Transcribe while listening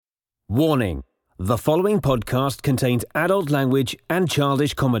Warning: the following podcast contains adult language and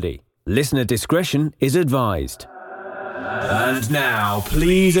childish comedy. Listener discretion is advised. And now,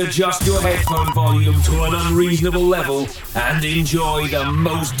 please adjust your headphone volume to an unreasonable level and enjoy the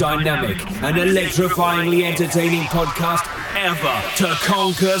most dynamic and electrifyingly entertaining podcast ever to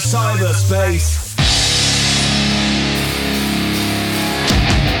conquer cyberspace.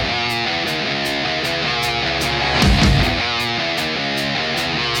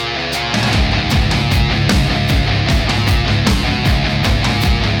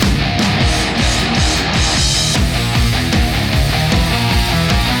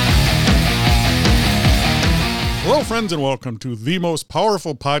 Hello, friends, and welcome to the most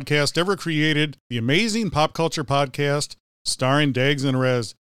powerful podcast ever created, the Amazing Pop Culture Podcast, starring Dags and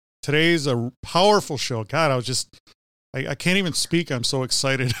Rez. Today's a powerful show. God, I can't even speak. I'm so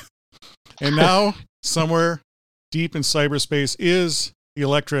excited. And now, somewhere deep in cyberspace is the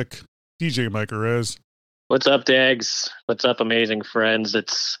electric DJ Mike Rez. What's up, Dags? What's up, amazing friends?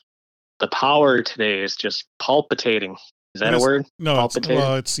 It's the power today is just palpitating. Is that a word? No, it's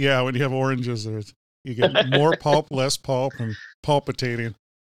when you have oranges, you get more pulp, less pulp, and palpitating.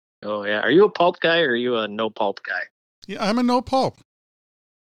 Oh, yeah. Are you a pulp guy or are you a no pulp guy? Yeah, I'm a no pulp.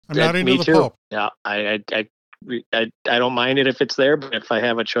 I'm not into the pulp. Yeah, I don't mind it if it's there, but if I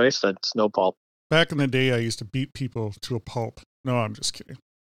have a choice, that's no pulp. Back in the day, I used to beat people to a pulp. No, I'm just kidding.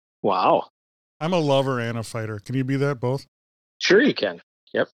 Wow. I'm a lover and a fighter. Can you be that both? Sure you can.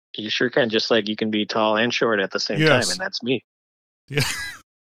 Yep. You sure can. Just like you can be tall and short at the same time, and that's me. Yeah.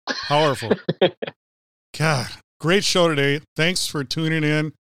 Powerful. God, great show today. Thanks for tuning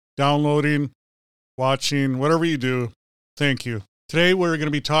in, downloading, watching, whatever you do. Thank you. Today we're going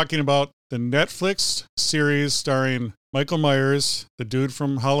to be talking about the Netflix series starring Michael Myers, the dude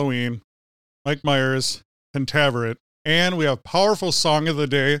from Halloween, Mike Myers, Pentaverate, and we have powerful song of the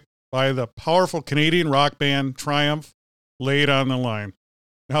day by the powerful Canadian rock band Triumph, Lay It on the Line.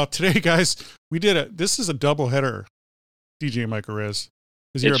 Now today, guys, this is a doubleheader, DJ Mike Rez.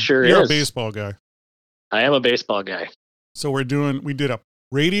 You're a baseball guy. I am a baseball guy. So we did a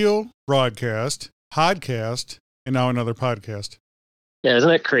radio broadcast, podcast, and now another podcast. Yeah, isn't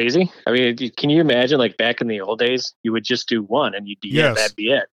that crazy? I mean, can you imagine, like back in the old days, you would just do one and that'd be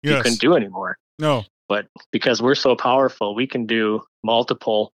it. Yes. You couldn't do anymore. No. But because we're so powerful, we can do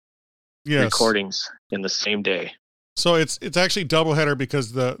multiple recordings in the same day. So it's actually doubleheader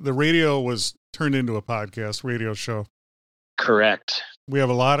because the radio was turned into a podcast radio show. Correct. We have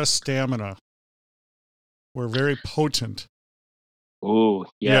a lot of stamina. We're very potent. Ooh,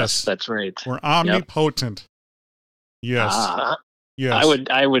 yes, that's right. We're omnipotent. Yep. Yes. Yes.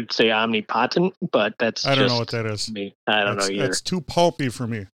 I would say omnipotent, but I don't know what that is. Me. I don't know either. That's too pulpy for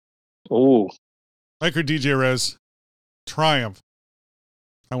me. Ooh. Like her DJ Rez, Triumph.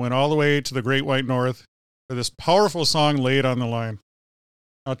 I went all the way to the Great White North for this powerful song, Lay It on the Line.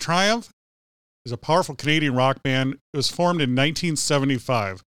 Now, Triumph is a powerful Canadian rock band. It was formed in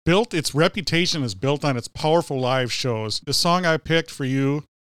 1975. Its reputation is built on its powerful live shows. The song I picked for you,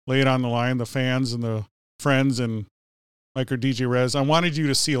 Lay It on the Line, the fans and the friends and Mike or DJ Rez, I wanted you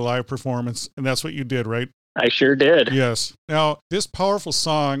to see a live performance, and that's what you did, right? I sure did. Yes. Now, this powerful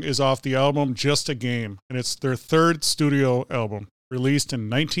song is off the album Just a Game, and it's their third studio album, released in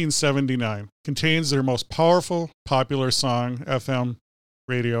 1979. Contains their most powerful, popular song, FM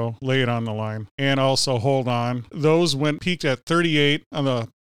radio, Lay It on the Line, and also Hold On. Those peaked at 38 on the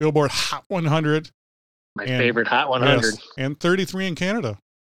Billboard Hot 100. My favorite Hot 100. Yes, and 33 in Canada.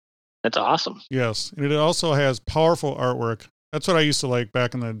 That's awesome. Yes, and it also has powerful artwork. That's what I used to like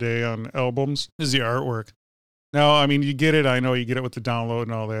back in the day on albums, is the artwork. Now, I mean, you get it. I know you get it with the download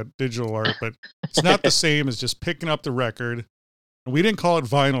and all that digital art, but it's not the same as just picking up the record. And we didn't call it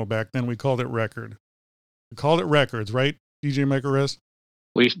vinyl back then. We called it record. We called it records, right, DJ Mike Rez?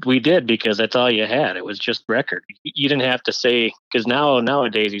 We did, because that's all you had. It was just record. You didn't have to say, because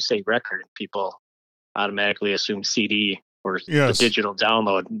nowadays you say record and people automatically assume CD or the digital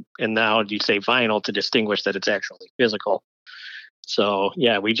download. And now you say vinyl to distinguish that it's actually physical. So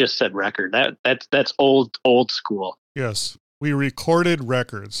yeah, we just said record. That's old school. Yes. We recorded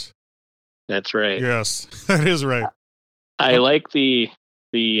records. That's right. Yes, that is right. I like the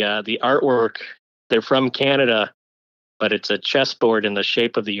artwork. They're from Canada, but it's a chessboard in the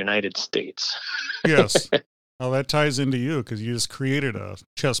shape of the United States. Yes. Well, that ties into you because you just created a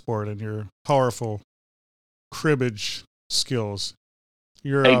chessboard and your powerful cribbage skills.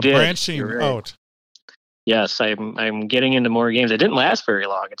 You're branching out. Yes, I'm getting into more games. It didn't last very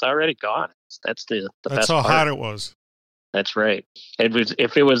long. It's already gone. That's the best part. That's how hot it was. That's right.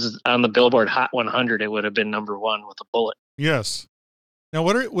 If it was on the Billboard Hot 100, it would have been number one with a bullet. Yes. Now,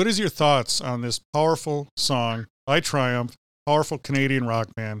 what is your thoughts on this powerful song by Triumph, powerful Canadian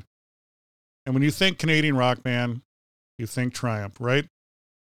rock band? And when you think Canadian rock band, you think Triumph, right?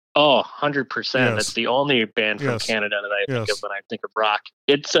 Oh, 100%. Yes. That's the only band from Yes. Canada that I think Yes. of when I think of rock.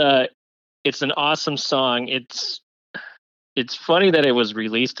 It's an awesome song. It's funny that it was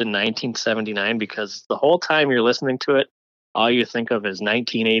released in 1979 because the whole time you're listening to it, all you think of is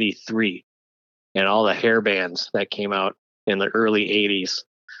 1983 and all the hair bands that came out in the early 80s.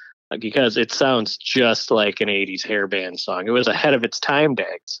 Because it sounds just like an 80s hair band song. It was ahead of its time,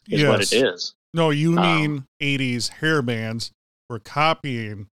 Dags, is what it is. No, you mean 80s hair bands were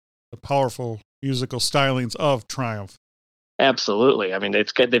copying the powerful musical stylings of Triumph. Absolutely. I mean,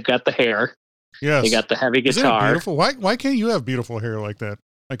 they've got the hair. Yes. They got the heavy Isn't guitar. it beautiful? Why can't you have beautiful hair like that?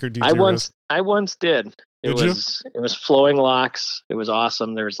 Like your DJ I once did. It was flowing locks. It was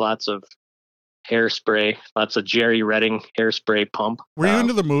awesome. There was lots of hairspray, lots of Jerry Redding hairspray pump. Were you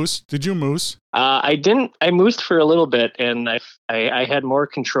into the moose? Did you moose? I didn't. I moosed for a little bit, and I had more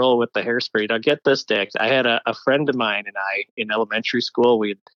control with the hairspray. Now get this, Dick. I had a friend of mine and I in elementary school.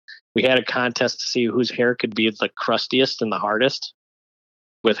 We had a contest to see whose hair could be the crustiest and the hardest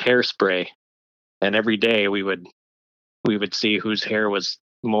with hairspray, and every day we would see whose hair was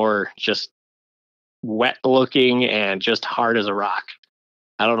more just wet looking and just hard as a rock.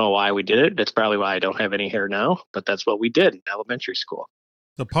 I don't know why we did it. That's probably why I don't have any hair now, but that's what we did in elementary school.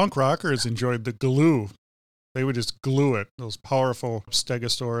 The punk rockers enjoyed the glue. They would just glue it. Those powerful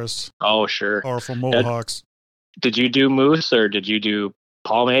Stegosaurus. Oh, sure. Powerful Mohawks. Did you do mousse or did you do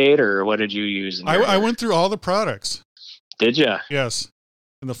pomade or what did you use? I went through all the products. Did you? Yes.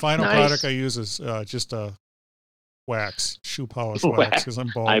 And the final product I use is just a wax, shoe polish wax, because I'm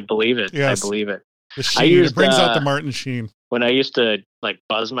bald. I believe it. Yes. I believe it. The sheen. It brings out the Martin sheen. When I used to like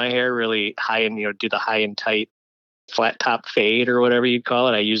buzz my hair really high and do the high and tight flat top fade or whatever you call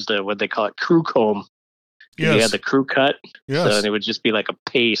it, I used what they call it crew comb. Yes. You had the crew cut. Yes. So it would just be like a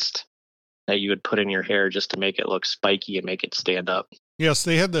paste that you would put in your hair just to make it look spiky and make it stand up. Yes,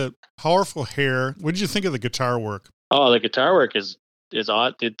 they had the powerful hair. What did you think of the guitar work? Oh, the guitar work is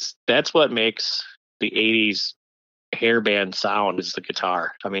odd. That's what makes the 80s hair band sound is the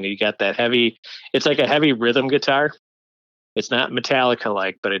guitar. I mean, you got that heavy, it's like a heavy rhythm guitar. It's not Metallica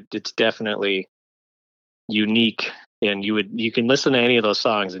like, but it's definitely unique. And you can listen to any of those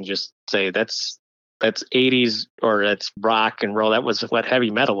songs and just say that's 80s or that's rock and roll. That was what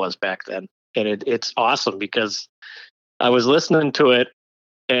heavy metal was back then. And it's awesome because I was listening to it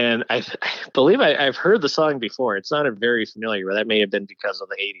and I believe I've heard the song before. It sounded very familiar, but that may have been because of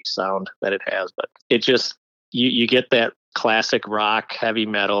the 80s sound that it has. But it just, you get that classic rock, heavy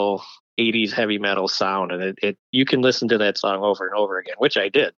metal, 80s heavy metal sound. And you can listen to that song over and over again, which I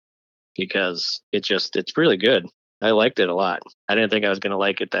did because it's really good. I liked it a lot. I didn't think I was going to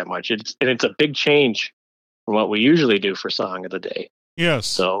like it that much. It's a big change from what we usually do for Song of the Day. Yes.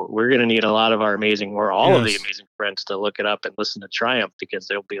 So we're going to need a lot of our amazing, or all of the amazing friends to look it up and listen to Triumph because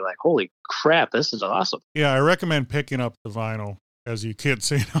they'll be like, holy crap, this is awesome. Yeah, I recommend picking up the vinyl, as you kids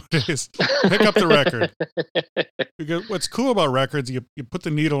say nowadays. Pick up the record. Because what's cool about records, you put the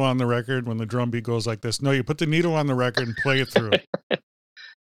needle on the record when the drum beat goes like this. No, you put the needle on the record and play it through.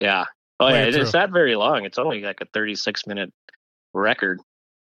 Yeah. Oh, yeah. It's not very long. It's only like a 36-minute record.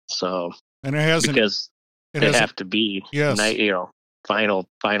 So, and it has because they have to be,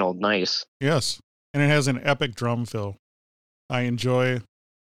 final nice. Yes. And it has an epic drum fill. I enjoy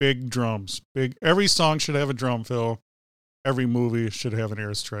big drums. Every song should have a drum fill. Every movie should have an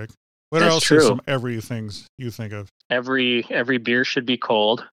airstrike. What else are some every things you think of? Every beer should be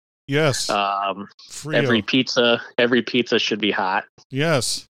cold. Yes. Every pizza should be hot.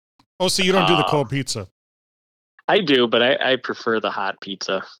 Yes. Oh, so you don't do the cold pizza? I do, but I prefer the hot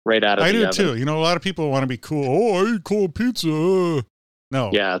pizza right out of the oven. I do too. You know, a lot of people want to be cool. Oh, I eat cold pizza. No.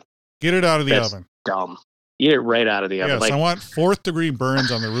 Yeah. Get it out of the oven. Dumb. Eat it right out of the oven. Yes, I want 4th degree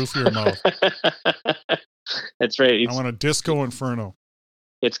burns on the roof of your mouth. That's right. I want a disco inferno.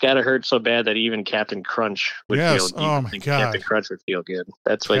 It's got to hurt so bad that even Captain Crunch would feel good. Oh, my God. Captain Crunch would feel good.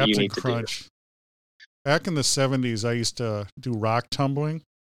 That's what you need to do. Back in the 70s, I used to do rock tumbling.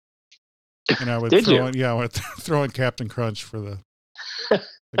 And I would throw in Captain Crunch for the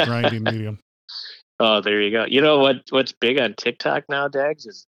grinding medium. Oh, there you go. You know what's big on TikTok now, Dags,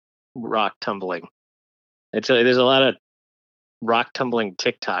 is rock tumbling. There's a lot of rock tumbling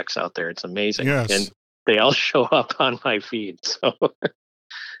TikToks out there. It's amazing. Yes. And they all show up on my feed. So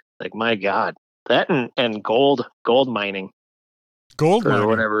like, my God, that and gold mining. Gold mining. Or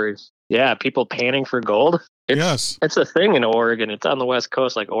whatever. Yeah. People panning for gold. It's a thing in Oregon. It's on the West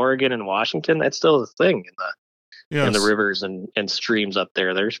Coast, like Oregon and Washington. That's still a thing in the rivers and streams up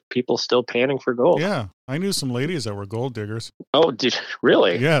there. There's people still panning for gold. Yeah, I knew some ladies that were gold diggers. Oh,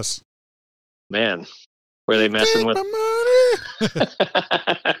 really? Yes. Man, were they messing with?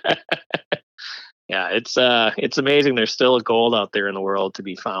 Yeah, it's amazing. There's still gold out there in the world to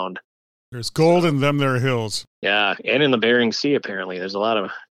be found. There's gold in them there hills. Yeah, and in the Bering Sea apparently. There's a lot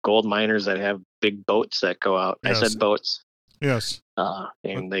of gold miners that have big boats that go out. Yes. I said boats. Yes.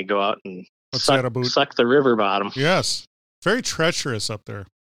 And they go out and suck the river bottom. Yes. Very treacherous up there.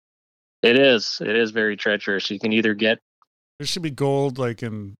 It is. It is very treacherous. You can either get... There should be gold like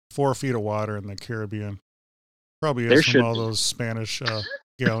in 4 feet of water in the Caribbean. Probably is from all those Spanish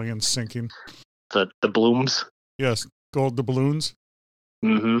galleons sinking. The blooms. Yes. Gold doubloons.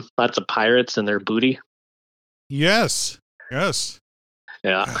 Mm-hmm. Lots of pirates and their booty. Yes. Yes.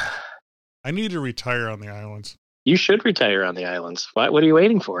 Yeah. I need to retire on the islands. You should retire on the islands. What are you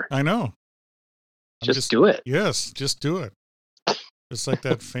waiting for? I know. Just do it. Yes, just do it. It's like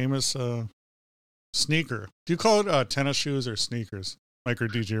that famous sneaker. Do you call it tennis shoes or sneakers, Mike or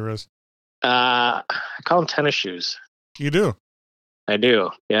DJ Riz? I call them tennis shoes. You do? I do,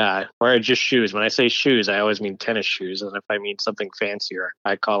 yeah. Or just shoes. When I say shoes, I always mean tennis shoes. And if I mean something fancier,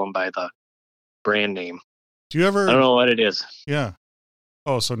 I call them by the brand name. Do you ever... I don't know what it is. Yeah.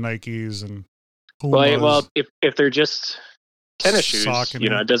 Oh, so Nikes and Pumas. Well, if they're just tennis shoes,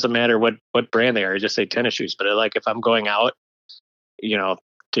 it doesn't matter what brand they are. I just say tennis shoes. But like if I'm going out, to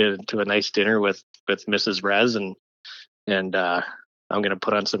a nice dinner with Mrs. Rez and I'm going to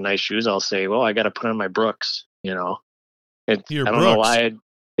put on some nice shoes, I'll say, well, I got to put on my Brooks, I don't know why.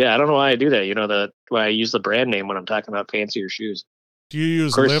 I don't know why I do that. Why I use the brand name when I'm talking about fancier shoes. Do you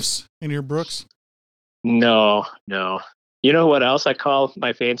use lifts in your Brooks? No. You know what else I call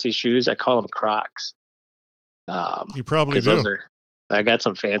my fancy shoes? I call them Crocs. You probably do. I got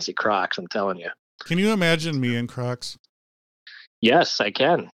some fancy Crocs, I'm telling you. Can you imagine me in Crocs? Yes, I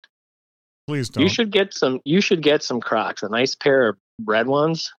can. Please don't. You should get some Crocs, a nice pair of red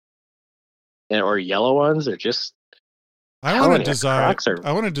ones or yellow ones, or just... I want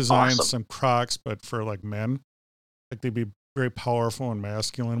to design some Crocs, but for like men. Like they'd be very powerful and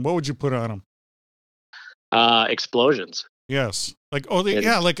masculine. What would you put on them? Explosions. Yes. Like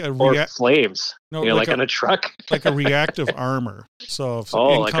flames. No, like on a truck. Like a reactive armor. So if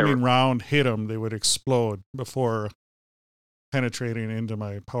an incoming round hit them, they would explode before penetrating into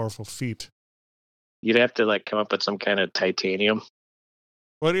my powerful feet. You'd have to come up with some kind of titanium.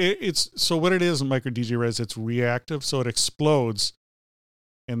 But what it is, Mike or DJ Rez, it's reactive, so it explodes,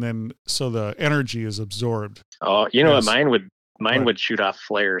 and then so the energy is absorbed. Oh, what mine would shoot off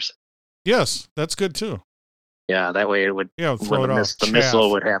flares. Yes, that's good too. Yeah, that way it would. Yeah, throw it off. The missile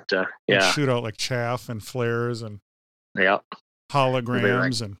would have to. Yeah, shoot out like chaff and flares and. Yeah.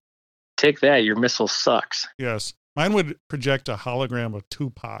 Holograms and. Take that! Your missile sucks. Yes, mine would project a hologram of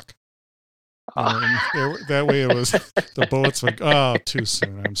Tupac. That way it was the bullets would too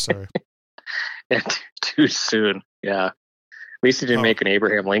soon. I'm sorry. Too soon. Yeah. At least you didn't make an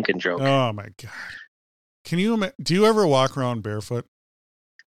Abraham Lincoln joke. Oh my God. Do you ever walk around barefoot?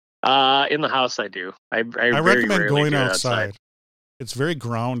 In the house I do. I recommend going outside. It's very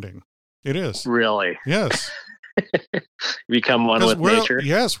grounding. It is. Really? Yes. Become one with nature.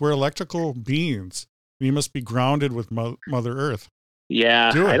 Yes, we're electrical beings. We must be grounded with Mother Earth.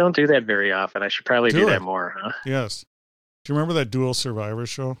 Yeah, I don't do that very often. I should probably do that more, huh? Yes. Do you remember that Dual Survivor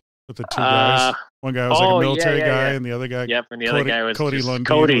show with the two guys? One guy was like a military guy, and the other guy, and the other guy was Cody Lundin.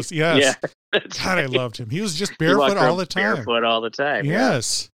 Cody. Yes. Yeah. God, I loved him. He was just barefoot all the time. Barefoot all the time.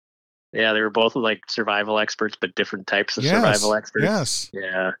 Yes. Yeah, they were both like survival experts, but different types of survival experts. Yes.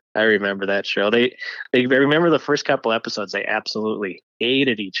 Yeah, I remember that show. I remember the first couple episodes. They absolutely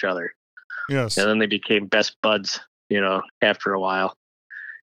hated each other. Yes. And then they became best buds. After a while.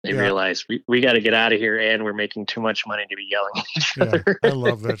 They realized we got to get out of here, and we're making too much money to be yelling at each other. I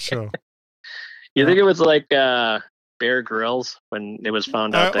love that show. You think it was like Bear Grylls when it was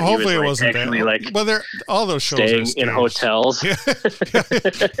found out that hopefully he was it wasn't actually that. Well, all those shows staying are staged. in hotels. Yeah.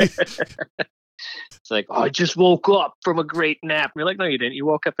 It's like, I just woke up from a great nap. You're like, no, you didn't. You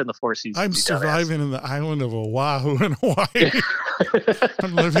woke up in the Four Seasons. I'm surviving in the island of Oahu in Hawaii.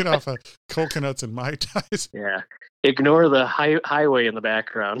 I'm living off of coconuts and Mai Tais. Yeah. Ignore the highway in the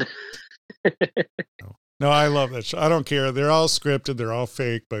background. No, I love that show. I don't care. They're all scripted. They're all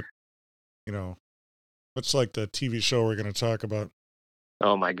fake, but, much like the TV show we're going to talk about.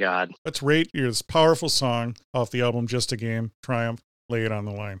 Oh, my God. Let's rate your powerful song off the album Just a Game, Triumph, Lay It on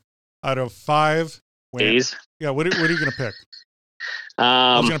the Line. Out of 5... A's? Yeah, what are you going to pick?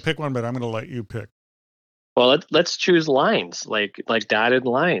 I was going to pick one, but I'm going to let you pick. Well, let's choose lines, like dotted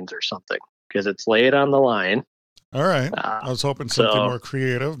lines or something, because it's Lay It on the Line. All right. I was hoping something more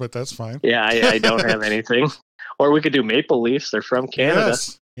creative, but that's fine. Yeah, I don't have anything. Or we could do Maple Leafs. They're from Canada.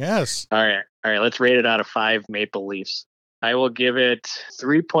 Yes. All right. Let's rate it out of 5 Maple Leafs. I will give it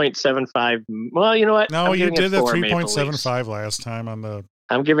 3.75. Well, you know what? No, you did the 3.75 last time on the.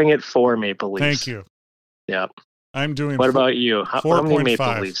 I'm giving it 4 Maple Leafs. Thank you. Yeah. I'm doing. What about you? How many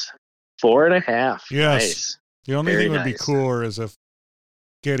Maple Leafs? 4.5. Yes. Nice. The only thing would be cooler is if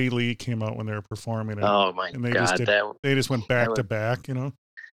Geddy Lee came out when they were performing it. Oh my God! They just went back to back, you know.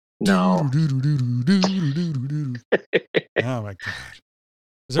 No. Oh my God!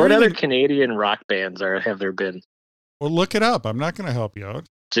 What other Canadian rock bands have there been? Well, look it up. I'm not going to help you out.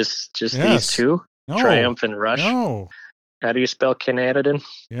 Just these two? No. Triumph and Rush? No. How do you spell Canadian?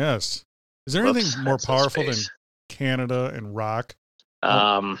 Yes. Is there anything more powerful than Canada and rock?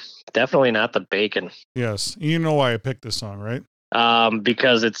 Definitely not the bacon. Yes. You know why I picked this song, right?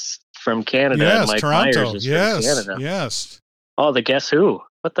 Because it's from Canada. Yes, Mike Toronto. Myers is from Canada. Yes. Oh, the Guess Who?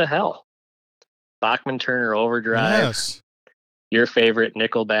 What the hell? Bachman Turner Overdrive. Yes. Your favorite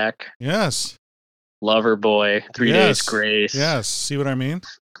Nickelback. Yes. Loverboy. 3 Days Grace. Yes. See what I mean?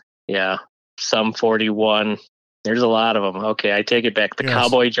 Yeah. Sum 41. There's a lot of them. Okay, I take it back. The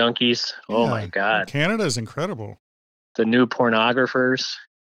Cowboy Junkies. Oh my God. Canada is incredible. The New Pornographers.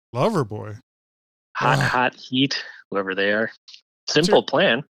 Loverboy. Hot Heat. Whoever they are. Simple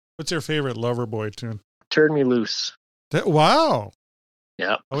Plan. What's your favorite Loverboy tune? Turn Me Loose. Wow.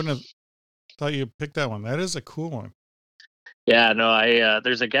 Yeah. I wouldn't have thought you picked that one. That is a cool one. Yeah, no,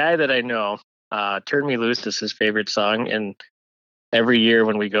 there's a guy that I know. Turn Me Loose is his favorite song, and every year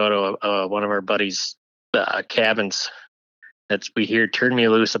when we go to one of our buddies' cabins, we hear Turn Me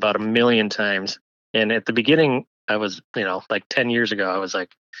Loose about 1 million times. And at the beginning, I was, like 10 years ago, I was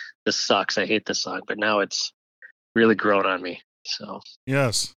like, this sucks. I hate this song. But now it's really grown on me. So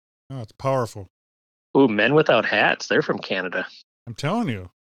yes. Oh, it's powerful. Ooh, Men Without Hats. They're from Canada. I'm telling you.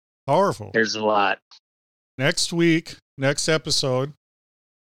 Powerful. There's a lot. Next episode,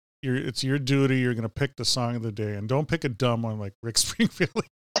 it's your duty. You're going to pick the song of the day. And don't pick a dumb one like Rick Springfield.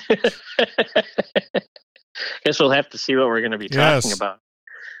 Guess we'll have to see what we're going to be talking about.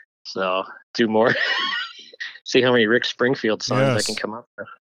 So, do more. See how many Rick Springfield songs I can come up with.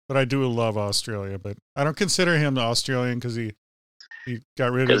 But I do love Australia, but I don't consider him Australian because he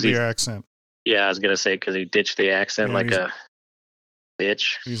got rid of the accent. Yeah, I was going to say because he ditched the accent like a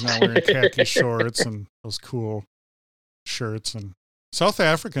bitch. He's not wearing khaki shorts and those cool shirts. And South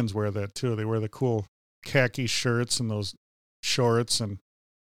Africans wear that too. They wear the cool khaki shirts and those shorts and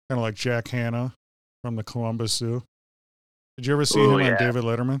kind of like Jack Hanna from the Columbus Zoo. Did you ever see him on David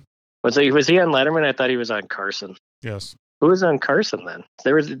Letterman? Was he on Letterman? I thought he was on Carson. Yes. Who was on Carson then?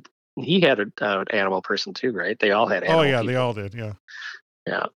 He had an animal person too, right? They all had animal people. They all did, yeah.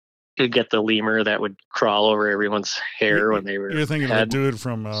 Yeah. You'd get the lemur that would crawl over everyone's hair when they were... You're thinking of the dude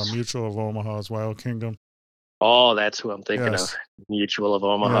from Mutual of Omaha's Wild Kingdom. Oh, that's who I'm thinking of. Mutual of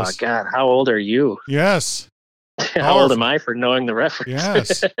Omaha. Yes. God, how old are you? Yes. How old am I for knowing the reference?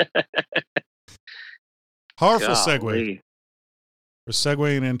 Yes. Powerful segue. We're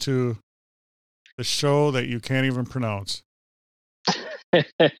segueing into the show that you can't even pronounce.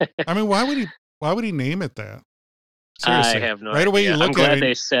 I mean, why would he name it that? Seriously. I have no idea. Away you look I'm glad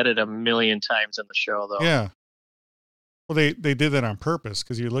they said it 1 million times in the show, though. Yeah. Well, they did that on purpose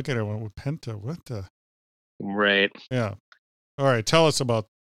because you look at it and went, Penta, what the? Right. Yeah. All right. Tell us about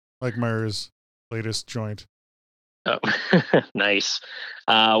Mike Myers' latest joint. Oh, nice.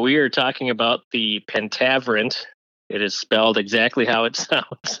 We are talking about the Pentaverant. It is spelled exactly how it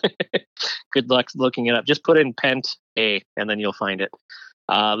sounds. Good luck looking it up. Just put in Pent A and then you'll find it.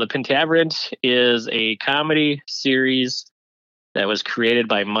 The Pentaverant is a comedy series that was created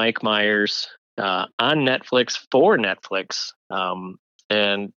by Mike Myers on Netflix for Netflix,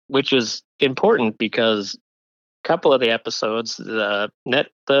 and which is important because a couple of the episodes, the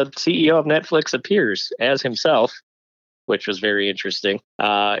CEO of Netflix appears as himself, which was very interesting.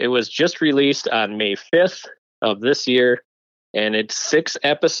 It was just released on May 5th of this year, and it's 6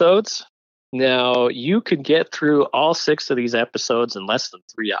 episodes. Now, you could get through all 6 of these episodes in less than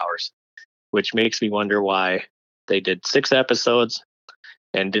 3 hours, which makes me wonder why they did 6 episodes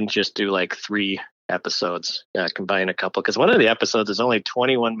and didn't just do like 3 episodes, combine a couple. Because one of the episodes is only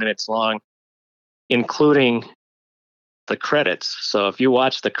 21 minutes long, including the credits. So if you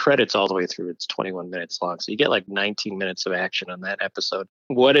watch the credits all the way through, it's 21 minutes long. So you get like 19 minutes of action on that episode.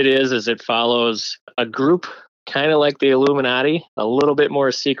 What it is it follows a group kind of like the Illuminati, a little bit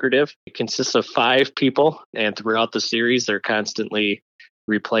more secretive. It consists of 5 people, and throughout the series, they're constantly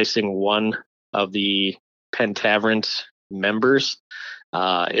replacing one of the Pentaverant members.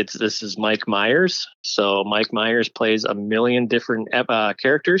 This is Mike Myers. So Mike Myers plays a million different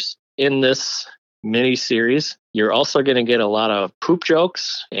characters in this mini series. You're also going to get a lot of poop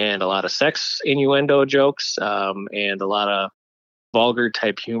jokes and a lot of sex innuendo jokes, and a lot of vulgar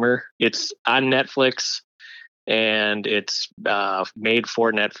type humor. It's on Netflix, and it's made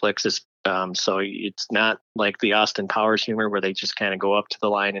for Netflix. So it's not like the Austin Powers humor where they just kind of go up to the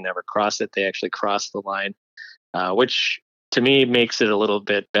line and never cross it. They actually cross the line, which to me makes it a little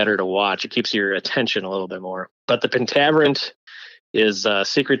bit better to watch. It keeps your attention a little bit more. But the Pentaverant is a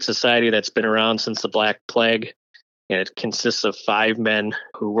secret society that's been around since the Black Plague, and it consists of 5 men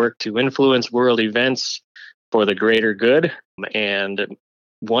who work to influence world events for the greater good. And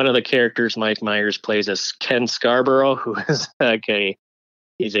one of the characters Mike Myers plays as Ken Scarborough, who is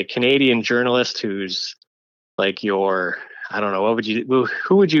he's a Canadian journalist who's like your, I don't know,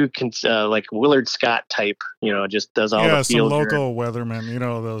 who would you like Willard Scott type, just does all the field. Some local weathermen,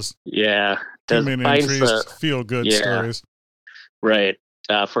 those. Yeah. Human entries, feel good stories. Right.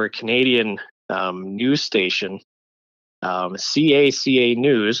 For a Canadian news station, CACA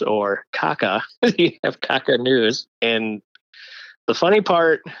News, or CACA, you have CACA News. And the funny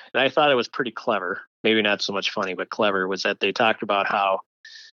part, and I thought it was pretty clever, maybe not so much funny, but clever, was that they talked about how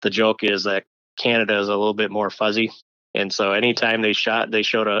the joke is that Canada is a little bit more fuzzy. And so anytime they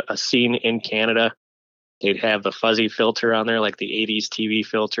showed a scene in Canada, they'd have the fuzzy filter on there, like the 80s TV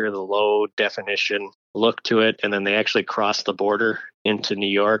filter, the low definition look to it. And then they actually cross the border into New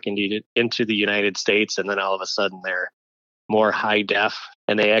York, into the United States. And then all of a sudden they're more high def,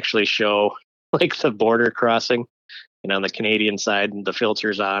 and they actually show like the border crossing. And on the Canadian side, the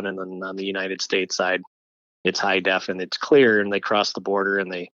filter's on, and then on the United States side, it's high def and it's clear, and they cross the border,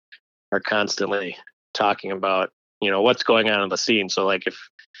 and they are constantly talking about, what's going on in the scene. So like if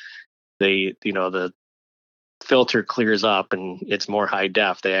the filter clears up and it's more high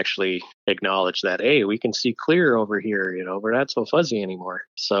def, they actually acknowledge that, hey, we can see clear over here, we're not so fuzzy anymore.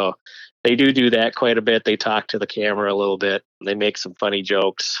 So they do that quite a bit. They talk to the camera a little bit. They make some funny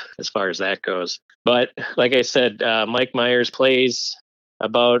jokes as far as that goes. But like I said, Mike Myers plays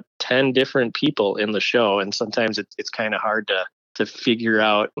about 10 different people in the show, and sometimes it's kind of hard to figure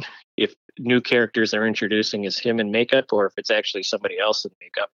out if new characters they're introducing is him in makeup or if it's actually somebody else in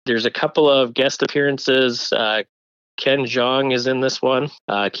makeup. There's a couple of guest appearances. Ken Jeong is in this one.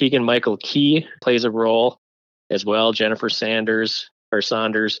 Keegan Michael Key plays a role as well. Jennifer Saunders.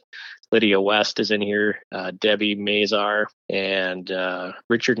 Lydia West is in here. Debbie Mazar and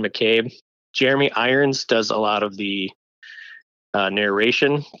Richard McCabe. Jeremy Irons does a lot of the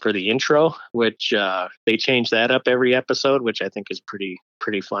narration for the intro, which they change that up every episode, which I think is pretty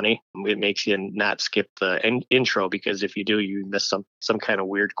funny. It makes you not skip the intro, because if you do, you miss some kind of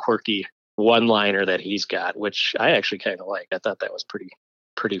weird quirky one-liner that he's got, which I actually kind of like. I thought that was pretty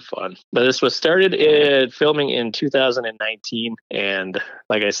fun. But this was started filming in 2019, and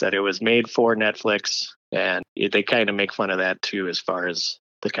like I said, it was made for Netflix, and they kind of make fun of that too, as far as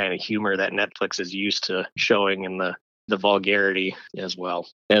the kind of humor that Netflix is used to showing in the vulgarity as well.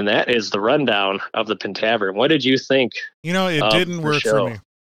 And that is the rundown of the Pentaverant. What did you think? It didn't work for me.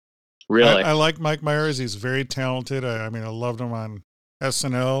 Really? I like Mike Myers. He's very talented. I loved him on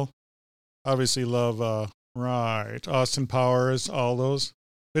SNL. Obviously love Austin Powers, all those.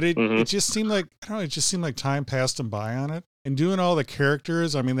 But it just seemed like, it just seemed like time passed him by on it. And doing all the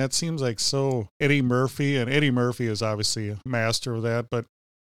characters, that seems like so Eddie Murphy, and Eddie Murphy is obviously a master of that, but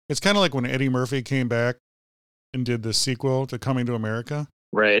it's kind of like when Eddie Murphy came back and did the sequel to Coming to America.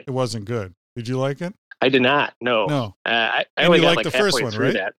 Right. It wasn't good. Did you like it? I did not. No. I only got like the first one,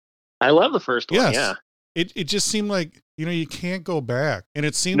 right? That. I love the first one. Yes. Yeah. It just seemed like, you can't go back. And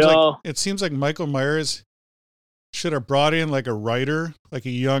it seems like Michael Myers should have brought in like a writer, like a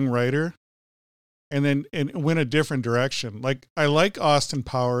young writer, and went a different direction. Like, I like Austin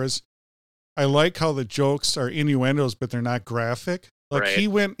Powers. I like how the jokes are innuendos, but they're not graphic. Like he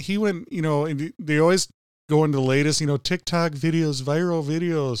went, and they always go into the latest, TikTok videos, viral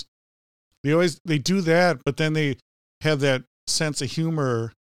videos. They do that, but then they have that sense of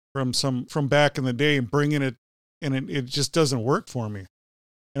humor from back in the day and bringing it, and it just doesn't work for me.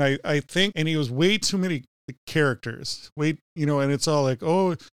 And I think, and he was way too many characters, and it's all like,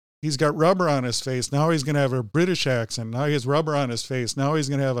 oh, he's got rubber on his face. Now he's going to have a British accent. Now he has rubber on his face. Now he's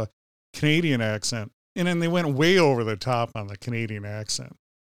going to have a Canadian accent. And then they went way over the top on the Canadian accent.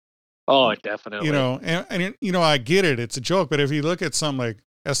 Oh, definitely. And I get it. It's a joke. But if you look at something like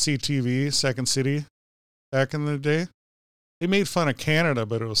SCTV, Second City, back in the day, they made fun of Canada,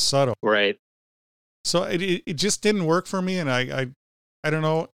 but it was subtle. Right. So it just didn't work for me. And I don't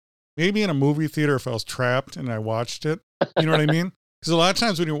know, maybe in a movie theater if I was trapped and I watched it, you know what I mean? Because a lot of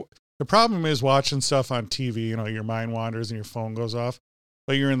times the problem is watching stuff on TV, your mind wanders and your phone goes off.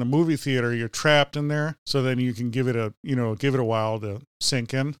 But you're in the movie theater, you're trapped in there. So then you can give it a while to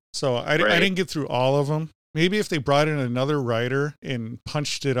sink in. So I didn't get through all of them. Maybe if they brought in another writer and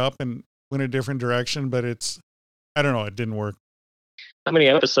punched it up and went a different direction, but I don't know, it didn't work. How many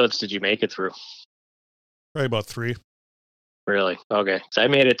episodes did you make it through? Probably about 3. Really? Okay. So I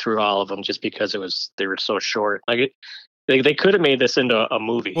made it through all of them just because they were so short. Like they could have made this into a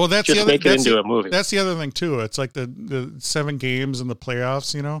movie. Well, that's just make it into a movie. That's the other thing too. It's like the 7 games in the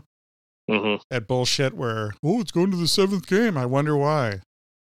playoffs, Mm-hmm. That bullshit where, it's going to the 7th game. I wonder why,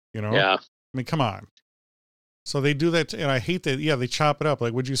 Yeah. I mean, come on. So they do that. And I hate that. Yeah. They chop it up.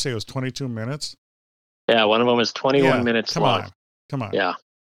 Like, what'd you say? It was 22 minutes. Yeah. One of them was 21 minutes long. Come on. Yeah.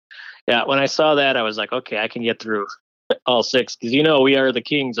 Yeah. When I saw that, I was like, okay, I can get through all 6. Cause we are the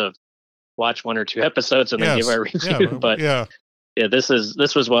kings of watch 1 or 2 episodes and then give our review. But this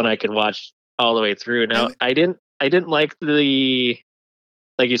was one I could watch all the way through. Now I didn't like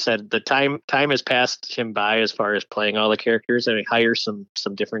like you said, the time has passed him by as far as playing all the characters, and he hires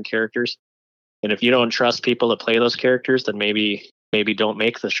some different characters. And if you don't trust people to play those characters, then maybe don't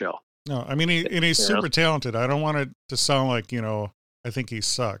make the show. No, I mean, he's super talented. I don't want it to sound like, I think he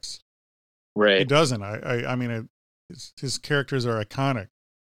sucks. Right. He doesn't. I mean, his characters are iconic,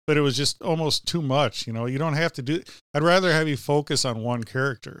 but it was just almost too much. You don't have to do. I'd rather have you focus on one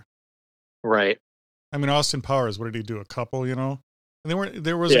character. Right. I mean, Austin Powers, what did he do? A couple, And there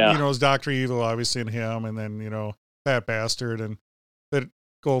was, it was Dr. Evil, obviously, in him, and then, Fat Bastard and that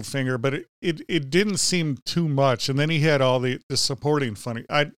Goldfinger, but it didn't seem too much. And then he had all the supporting funny,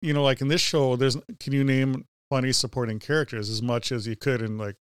 like in this show, can you name funny supporting characters as much as you could in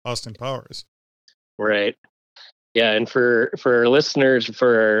like Austin Powers? Right. Yeah. And for our listeners,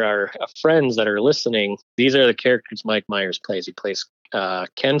 for our friends that are listening, these are the characters Mike Myers plays. He plays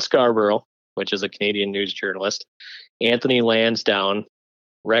Ken Scarborough, which is a Canadian news journalist, Anthony Lansdowne,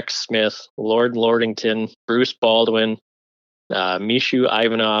 Rex Smith, Lord Lordington, Bruce Baldwin, Mishu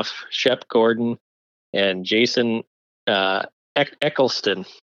Ivanov, Shep Gordon, and Jason Eccleston.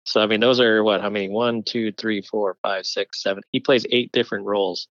 So, I mean, those are how many? 1, 2, 3, 4, 5, 6, 7. He plays 8 different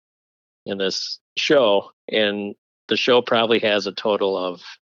roles in this show, and the show probably has a total of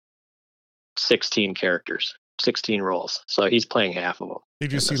 16 characters, 16 roles. So he's playing half of them.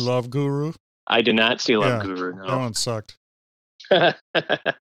 Did you see Love Guru? I did not see Love Guru. No. That one sucked. Now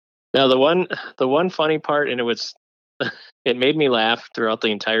the one funny part, and it made me laugh throughout the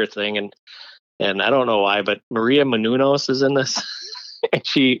entire thing, and I don't know why, but Maria Menounos is in this. And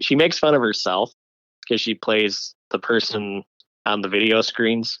she makes fun of herself because she plays the person on the video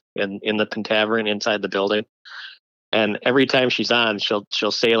screens in the Pentavern inside the building. And every time she's on,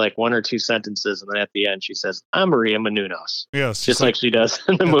 she'll say like 1 or 2 sentences, and then at the end she says, "I'm Maria Menounos." Yes, just like she does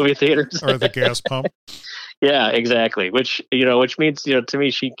in the movie theaters or the gas pump. Yeah, exactly. Which means to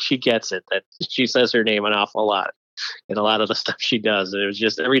me she gets it, that she says her name an awful lot in a lot of the stuff she does. And it was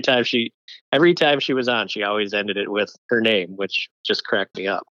just every time she was on, she always ended it with her name, which just cracked me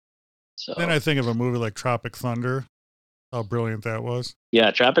up. So then I think of a movie like Tropic Thunder, how brilliant that was.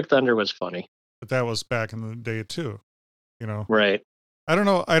 Yeah, Tropic Thunder was funny. But that was back in the day too, Right. I don't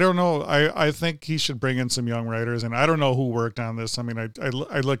know. I think he should bring in some young writers, and I don't know who worked on this. I mean,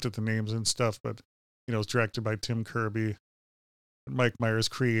 I looked at the names and stuff, but it was directed by Tim Kirby. Mike Myers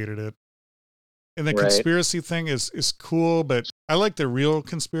created it. And the conspiracy thing is cool, but I like the real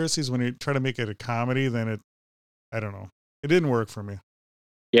conspiracies. When you try to make it a comedy, then I don't know. It didn't work for me.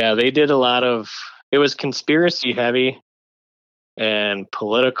 Yeah, they did it was conspiracy heavy and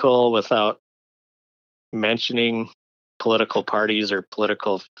political without mentioning political parties or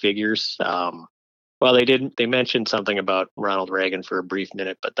political figures. Well, they mentioned something about Ronald Reagan for a brief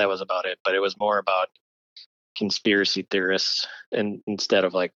minute, but that was about it. But it was more about conspiracy theorists, and instead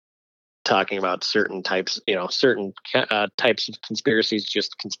of like talking about certain types, types of conspiracies,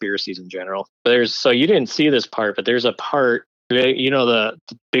 just conspiracies in general. So you didn't see this part, but there's a part, the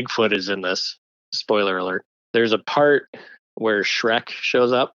Bigfoot is in this. Spoiler alert. There's a part where Shrek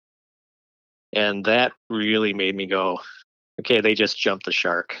shows up, and that really made me go, okay, they just jumped the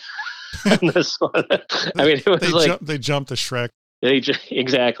shark. This one. I mean, it was they jumped the Shrek.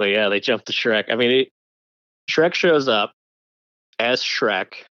 Exactly. Yeah. They jumped the Shrek. I mean, Shrek shows up as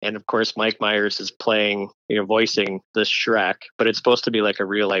Shrek. And of course, Mike Myers is voicing this Shrek, but it's supposed to be like a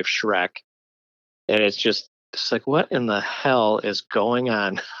real life Shrek. And it's like, what in the hell is going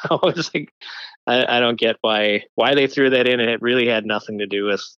on? I was like, I don't get why they threw that in. And it really had nothing to do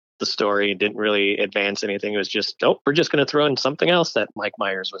with the story. It didn't really advance anything. It was just, we're just going to throw in something else that Mike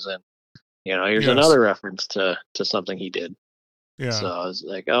Myers was in. Here's another reference to something he did. Yeah. So I was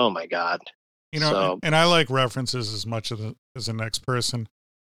like, oh my God. You know, and I like references as much as the next person,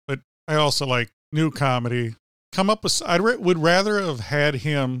 but I also like new comedy. Come up with, would rather have had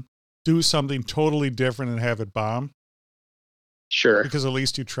him do something totally different and have it bomb. Sure. Because at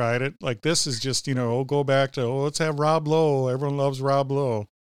least you tried it. Like this is just, go back to, let's have Rob Lowe. Everyone loves Rob Lowe.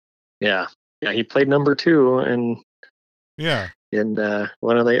 Yeah. Yeah. He played number 2 in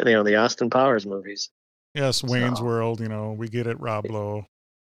one of the Austin Powers movies. Yes. Wayne's World, we get it. Rob Lowe.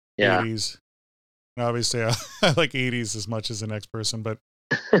 Yeah. 80s. And obviously I like 80s as much as the next person, but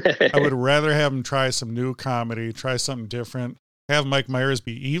I would rather have him try some new comedy, try something different, have Mike Myers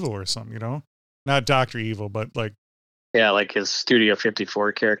be evil or something, not Dr. Evil, but like, yeah, like his Studio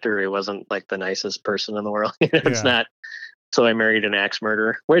 54 character, he wasn't like the nicest person in the world. It's not. So I Married an Axe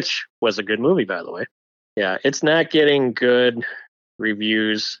Murderer, which was a good movie, by the way. Yeah, it's not getting good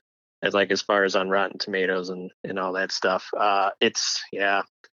reviews as far as on Rotten Tomatoes and all that stuff.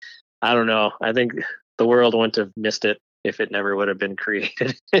 I don't know. I think the world wouldn't have missed it if it never would have been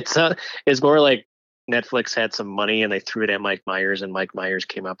created. It's more like Netflix had some money and they threw it at Mike Myers, and Mike Myers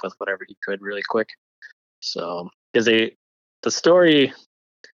came up with whatever he could really quick. So, because the story,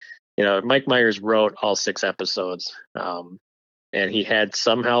 Mike Myers wrote all 6 episodes, and he had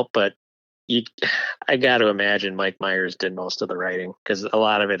some help, but I got to imagine Mike Myers did most of the writing, because a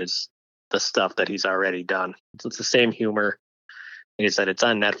lot of it is the stuff that he's already done. It's the same humor. Like I said, it's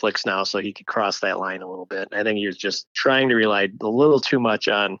on Netflix now, so he could cross that line a little bit. I think he was just trying to rely a little too much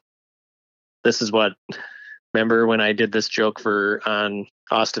on, remember when I did this joke on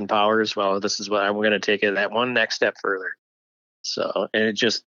Austin Powers? Well, this is what I'm going to take it that one next step further. So, and it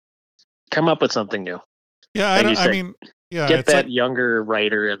just come up with something new. Yeah, get that younger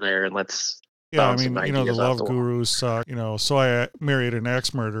writer in there and let's. Yeah, the Love Gurus suck. So I Married an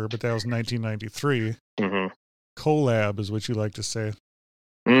Axe Murderer, but that was 1993. Mm-hmm. Collab is what you like to say.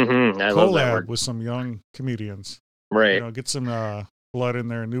 Mm-hmm. I love that Collab word. with some young comedians. Right. Get some blood in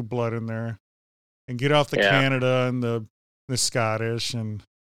there, new blood in there, and get off the Canada and the Scottish and.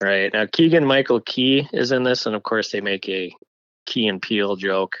 Right. Now Keegan Michael Key is in this, and of course they make a Key and Peele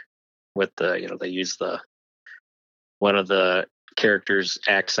joke with they use one of the characters'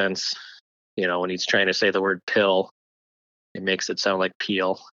 accents. When he's trying to say the word pill, it makes it sound like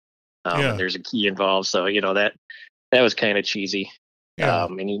peel. And there's a key involved, so that was kind of cheesy. Yeah.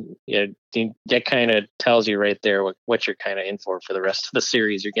 That kind of tells you right there what you're kind of in for the rest of the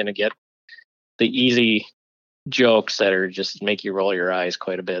series. You're going to get the easy jokes that are just make you roll your eyes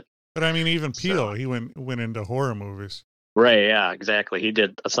quite a bit. But even Peele, he went into horror movies. Right? Yeah, exactly. He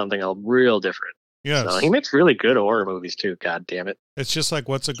did something real different. Yes. So he makes really good horror movies too. God damn it! It's just like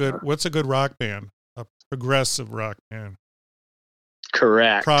what's a good rock band? A progressive rock band.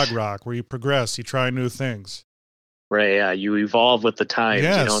 Correct. Prog rock, where you progress, you try new things. Right. Yeah. You evolve with the times.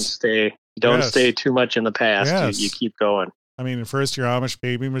 Yes. You don't stay too much in the past. Yes. You keep going. First your Amish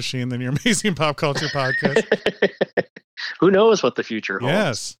Baby Machine, then your Amazing Pop Culture Podcast. Who knows what the future holds?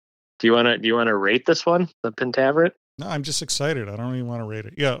 Yes. Do you want to rate this one, the Pentaverate? No, I'm just excited. I don't even want to rate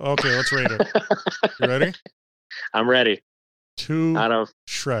it. Yeah. Okay. Let's rate it. You ready? I'm ready. 2 out of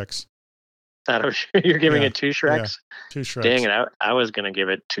Shreks. You're giving it 2 Shreks? Yeah, 2 Shreks. Dang it. I was going to give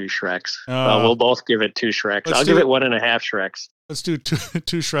it 2 Shreks. We'll both give it 2 Shreks. I'll give it 1.5 Shreks. Let's do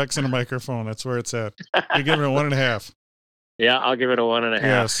two Shreks and a microphone. That's where it's at. You're giving it 1.5. Yeah, I'll give it a 1.5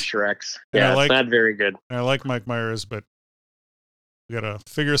 Shreks. Yeah, it's not very good. I like Mike Myers, but we got to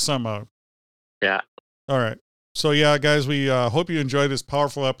figure something out. Yeah. All right. So, guys, we hope you enjoyed this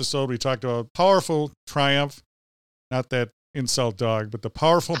powerful episode. We talked about powerful Triumph, not that insult dog, but the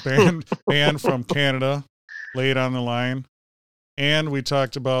powerful band from Canada, Lay It on the Line. And we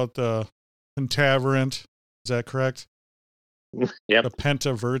talked about the Pentaverate. Is that correct? Yep. The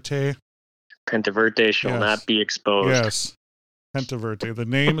Pentaverate. Pentaverate shall not be exposed. Yes. Pentaverate. The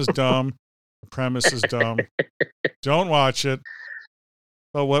name is dumb. The premise is dumb. Don't watch it.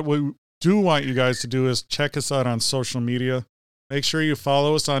 But what we do want you guys to do is check us out on social media. Make sure you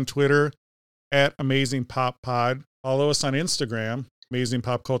follow us on Twitter at Amazing Pop Pod. Follow us on Instagram, Amazing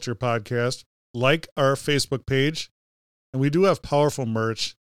Pop Culture Podcast. Like our Facebook page. And we do have powerful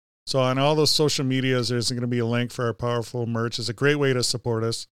merch. So on all those social medias, there's going to be a link for our powerful merch. It's a great way to support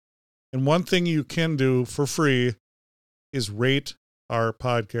us. And one thing you can do for free is rate our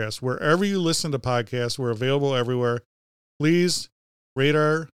podcast. Wherever you listen to podcasts, we're available everywhere. Please rate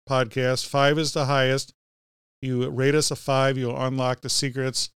our podcast. 5 is the highest. You rate us a 5, you'll unlock the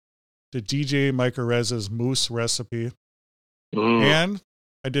secrets to DJ Mycorrhiza's moose recipe. And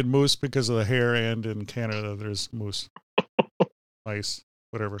I did moose because of the hair, and in Canada there's moose. Mice,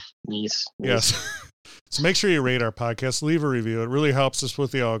 whatever. Yes. So make sure you rate our podcast, leave a review. It really helps us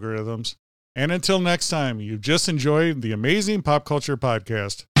with the algorithms. And until next time, you've just enjoyed the Amazing Pop Culture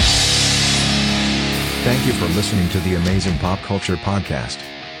Podcast. Thank you for listening to the Amazing Pop Culture Podcast.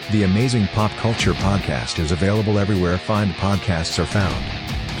 The Amazing Pop Culture Podcast is available everywhere fine podcasts are found.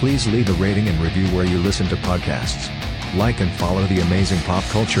 Please leave a rating and review where you listen to podcasts. Like and follow the Amazing Pop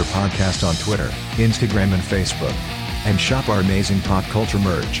Culture Podcast on Twitter, Instagram and Facebook. And shop our Amazing Pop Culture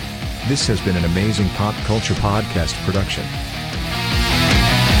merch. This has been an Amazing Pop Culture Podcast production.